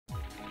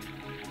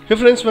Hey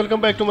friends, welcome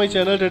back to my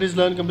channel, that is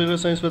Learn Computer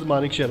Science with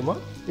Manik Sharma.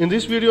 In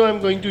this video I am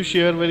going to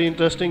share very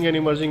interesting and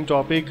emerging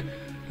topic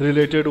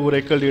related to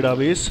Oracle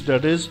database,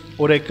 that is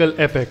Oracle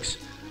Apex,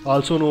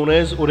 also known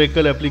as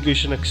Oracle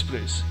Application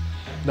Express.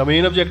 The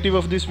main objective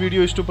of this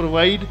video is to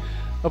provide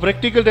a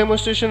practical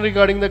demonstration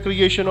regarding the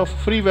creation of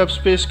free web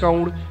space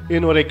count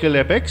in Oracle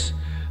Apex.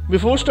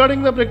 Before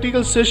starting the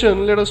practical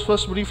session, let us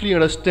first briefly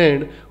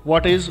understand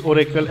what is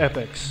Oracle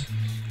Apex.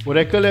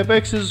 Oracle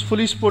Apex is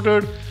fully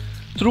supported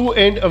through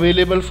and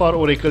available for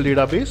Oracle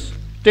database.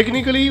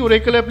 Technically,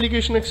 Oracle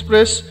Application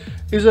Express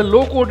is a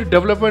low-code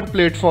development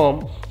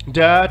platform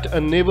that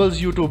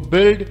enables you to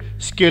build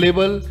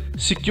scalable,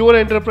 secure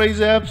enterprise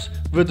apps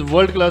with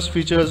world-class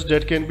features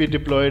that can be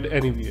deployed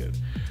anywhere.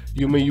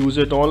 You may use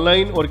it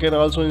online or can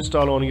also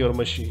install on your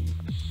machine.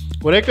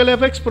 Oracle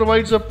Apex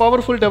provides a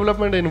powerful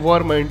development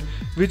environment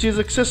which is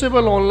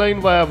accessible online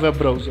via web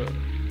browser.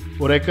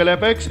 Oracle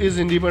Apex is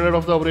independent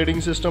of the operating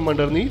system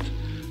underneath.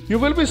 You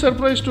will be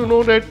surprised to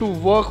know that to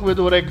work with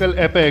Oracle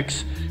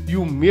Apex,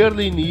 you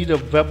merely need a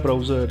web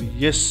browser.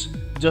 Yes,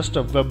 just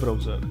a web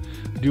browser.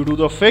 Due to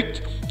the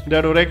fact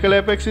that Oracle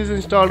Apex is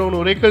installed on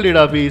Oracle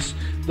database,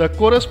 the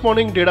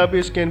corresponding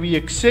database can be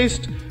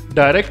accessed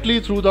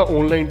directly through the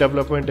online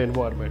development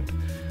environment.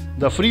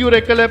 The free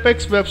Oracle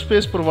Apex web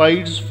space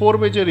provides 4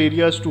 major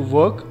areas to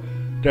work,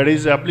 that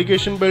is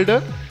application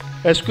builder,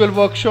 SQL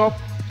workshop,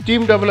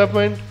 team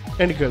development,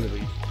 and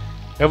gallery.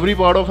 Every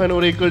part of an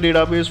Oracle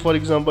database, for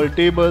example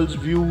tables,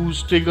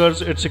 views,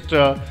 triggers,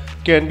 etc.,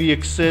 can be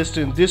accessed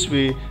in this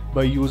way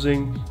by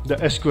using the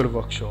SQL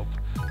workshop.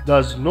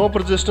 Thus, no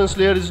persistence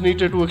layer is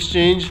needed to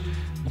exchange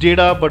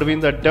data between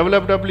the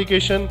developed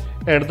application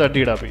and the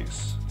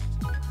database.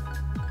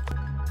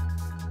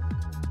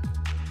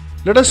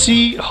 Let us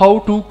see how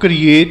to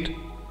create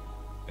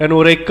an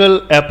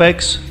Oracle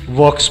Apex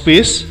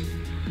workspace.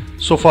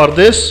 So for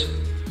this,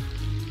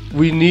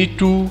 we need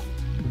to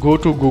go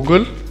to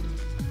Google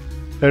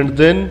and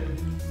then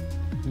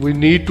we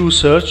need to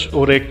search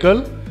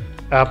Oracle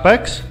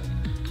Apex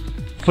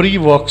free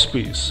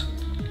workspace.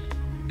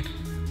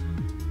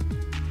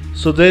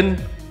 So then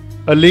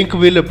a link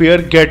will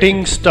appear,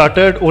 getting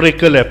started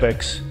Oracle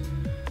Apex.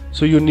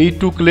 So you need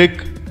to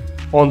click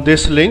on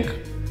this link.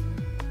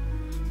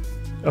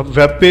 A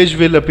web page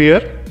will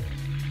appear.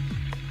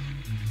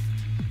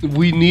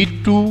 We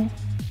need to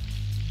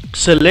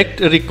select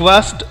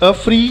request a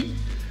free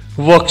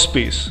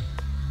workspace.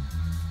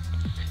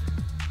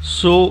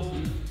 So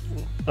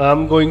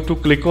I'm going to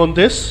click on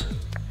this.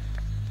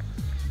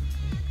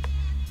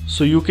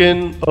 So you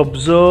can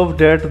observe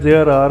that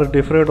there are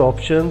different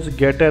options: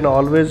 get an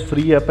always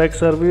free Apex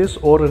service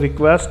or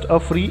request a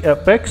free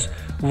Apex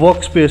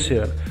workspace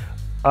here.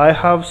 I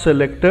have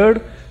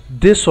selected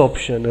this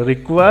option,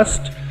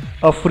 request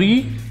a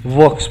free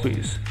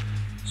workspace.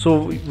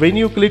 So when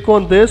you click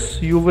on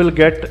this, you will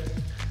get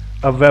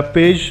a web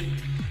page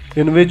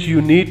in which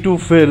you need to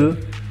fill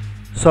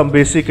some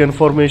basic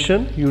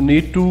information. You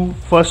need to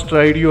first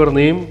write your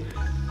name.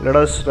 Let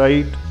us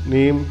write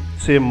name,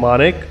 say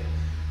Maanik,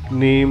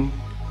 name,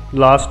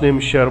 last name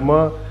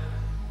Sharma.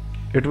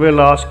 It will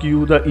ask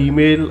you the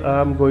email.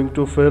 I am going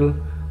to fill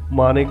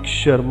Manik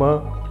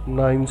Sharma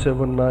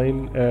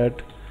 979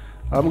 at,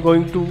 I'm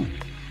going to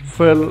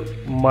fill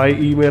my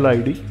email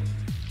ID.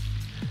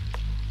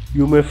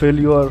 You may fill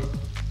your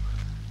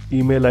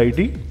email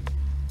ID.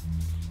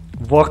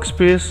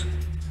 Workspace,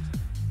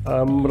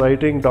 I'm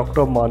writing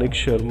Dr. Manik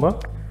Sharma.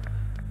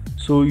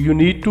 So you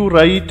need to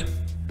write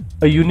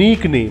a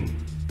unique name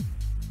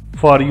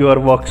for your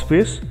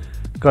workspace.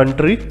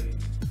 Country,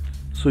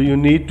 so you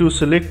need to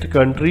select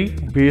country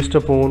based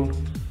upon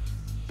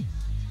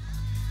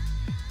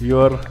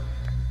your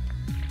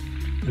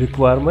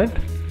requirement.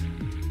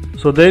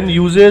 So then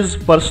uses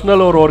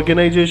personal or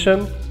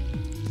organization.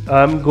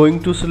 I'm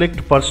going to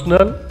select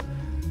personal,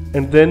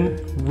 and then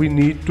we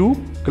need to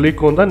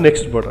click on the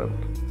next button.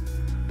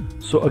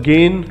 So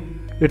again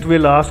it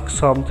will ask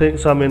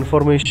some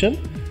information.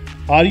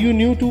 Are you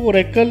new to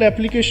Oracle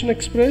Application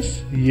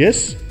Express?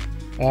 Yes,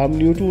 I am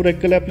new to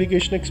Oracle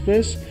Application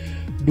Express.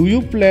 Do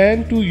you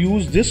plan to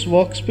use this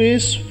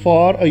workspace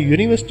for a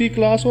university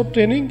class or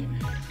training?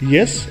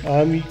 Yes,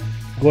 I am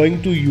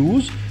going to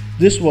use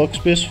this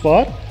workspace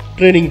for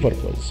training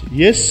purpose.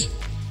 Yes,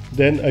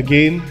 then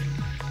again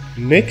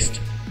next.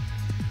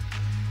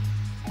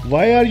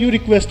 Why are you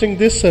requesting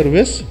this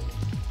service?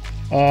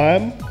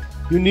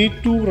 You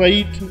need to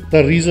write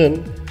the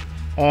reason.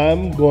 I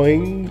am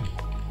going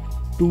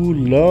to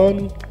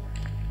learn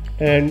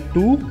and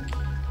to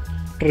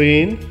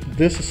train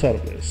this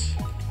service.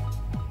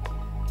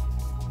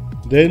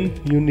 Then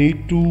you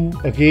need to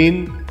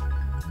again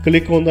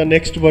click on the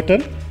next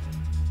button.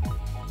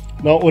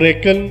 Now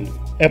Oracle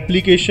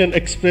Application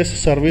Express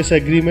Service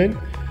Agreement.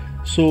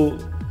 So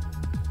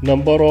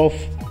number of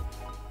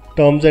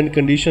terms and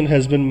condition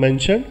has been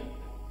mentioned.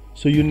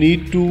 So you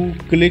need to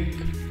click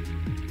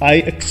I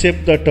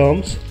accept the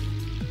terms,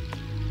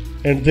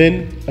 and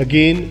then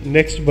again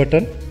next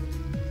button.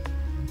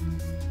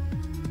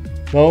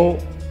 Now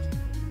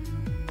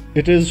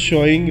it is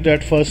showing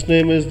that first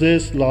name is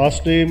this,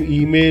 last name,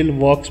 email,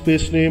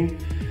 workspace name,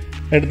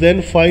 and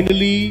then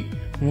finally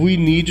we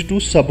need to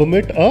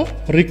submit a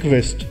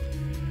request.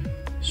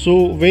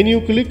 So when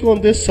you click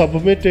on this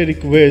submit a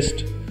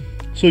request,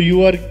 so you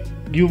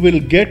will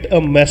get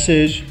a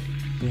message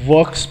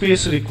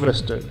workspace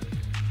requested.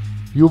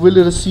 You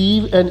will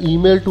receive an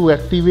email to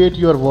activate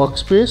your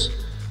workspace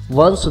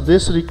once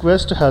this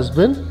request has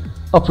been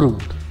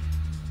approved.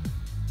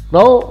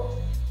 Now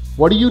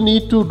what do you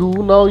need to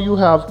do? Now you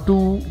have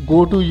to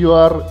go to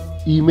your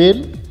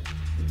email,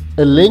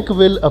 a link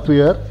will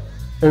appear,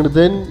 and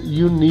then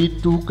you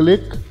need to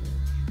click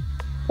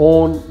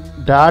on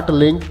that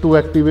link to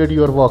activate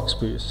your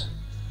workspace.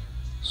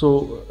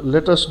 So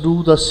let us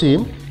do the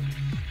same.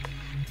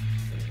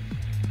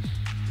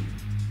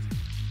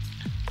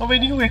 Now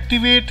when you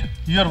activate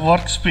your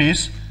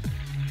workspace,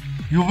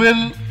 you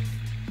will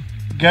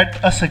get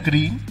a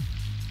screen.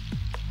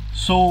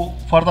 So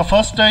for the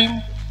first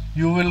time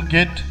you will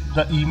get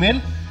the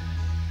email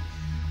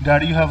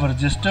that you have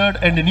registered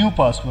and a new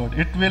password.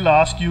 It will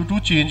ask you to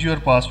change your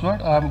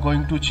password. I am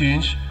going to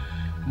change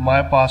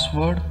my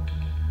password.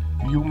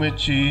 You may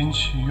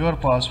change your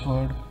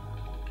password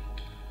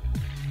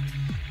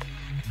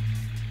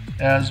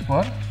as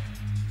per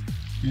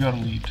your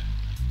need.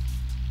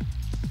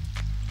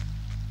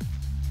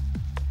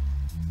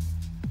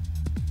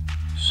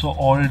 So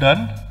all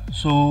done.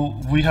 So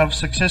we have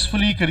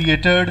successfully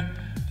created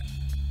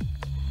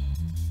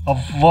a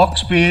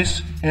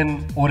workspace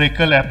in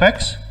Oracle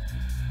Apex.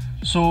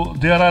 So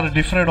there are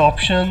different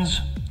options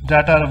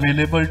that are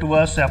available to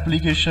us: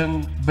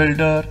 application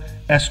builder,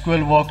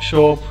 SQL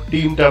workshop,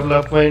 team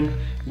development,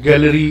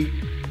 gallery,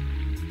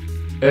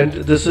 and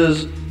this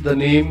is the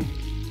name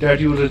that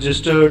you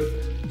registered,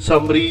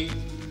 summary.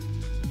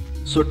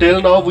 So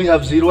till now we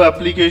have 0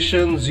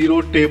 applications,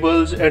 0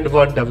 tables and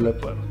 1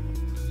 developer.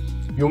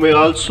 You may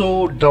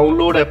also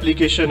download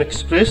application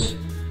express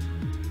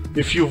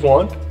if you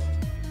want.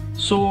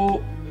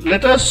 So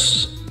let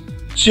us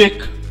check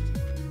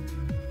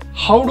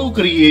how to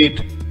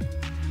create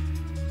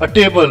a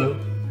table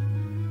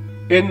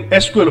in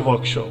SQL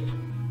workshop.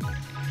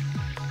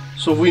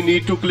 So we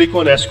need to click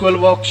on SQL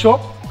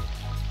workshop.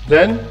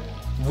 Then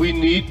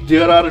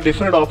there are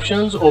different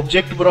options: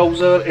 object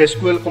browser,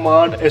 SQL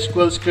command,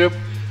 SQL script,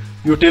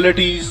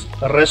 utilities,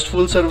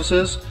 RESTful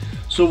services.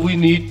 So we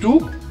need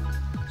to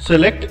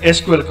select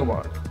SQL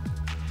command.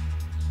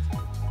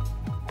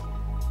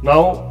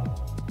 Now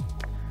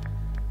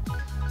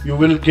you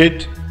will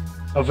get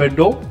a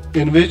window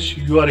in which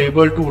you are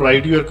able to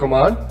write your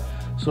command.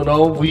 So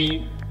now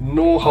we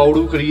know how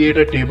to create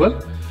a table.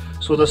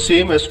 So the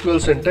same SQL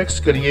syntax: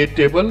 create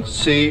table,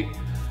 say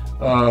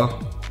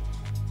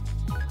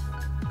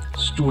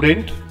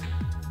student,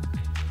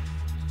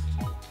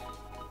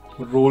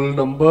 roll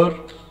number,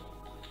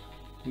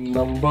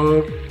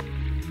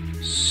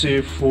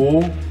 say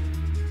 4,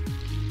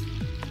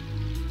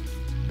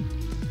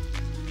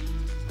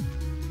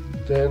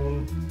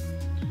 then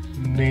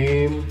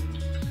name,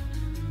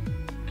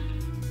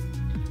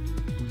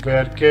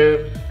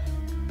 varchar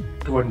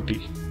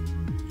 20.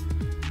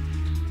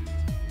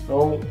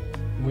 Now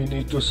we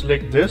need to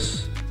select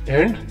this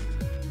and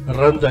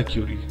run the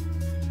query.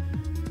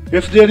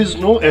 If there is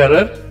no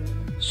error,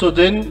 so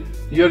then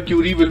your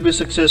query will be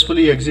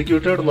successfully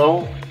executed.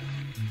 Now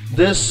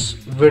this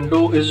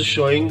window is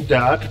showing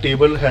that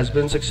table has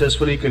been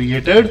successfully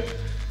created.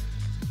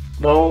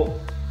 Now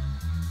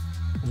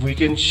we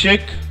can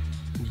check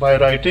by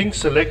writing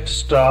select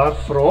star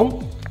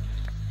from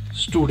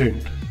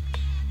student.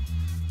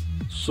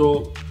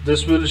 So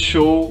this will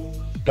show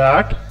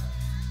that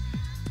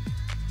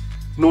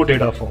no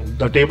data found.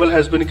 The table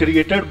has been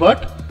created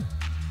but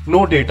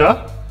no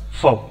data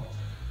found.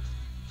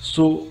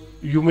 So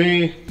you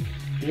may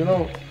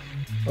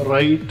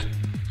write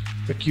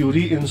a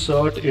query: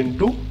 insert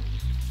into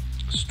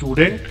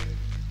student,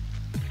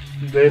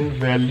 then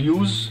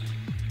values.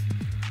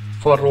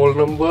 For roll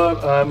number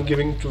I am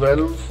giving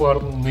 12.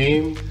 For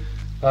name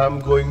I am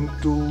going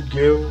to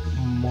give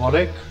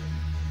Maanik,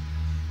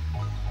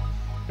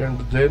 and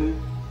then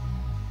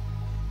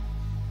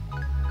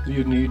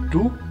you need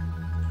to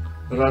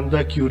run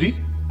the query.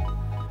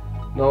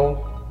 Now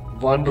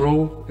one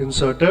row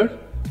inserted.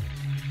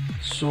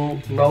 So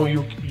now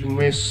you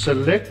may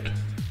select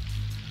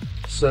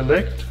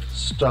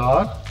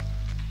star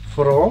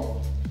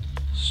from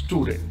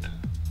student.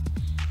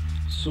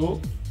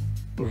 So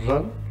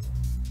run.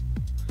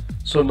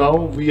 So now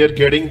we are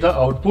getting the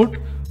output: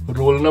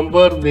 roll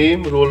number,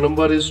 name, roll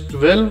number is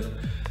 12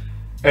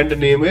 and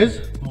name is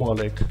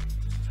Maanik.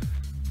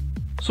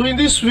 So in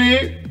this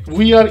way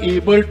we are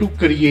able to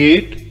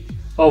create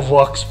a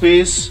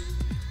workspace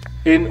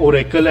in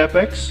Oracle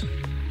Apex,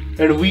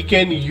 and we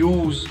can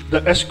use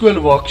the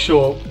SQL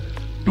workshop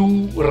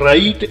to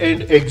write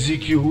and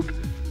execute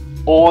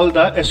all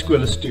the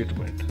SQL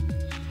statement.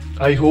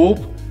 I hope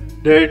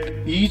that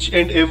each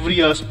and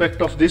every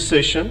aspect of this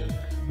session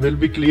will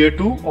be clear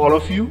to all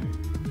of you.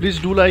 Please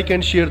do like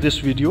and share this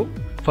video.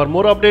 For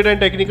more update and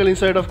technical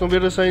insight of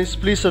computer science,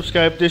 please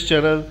subscribe this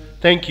channel.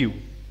 Thank you.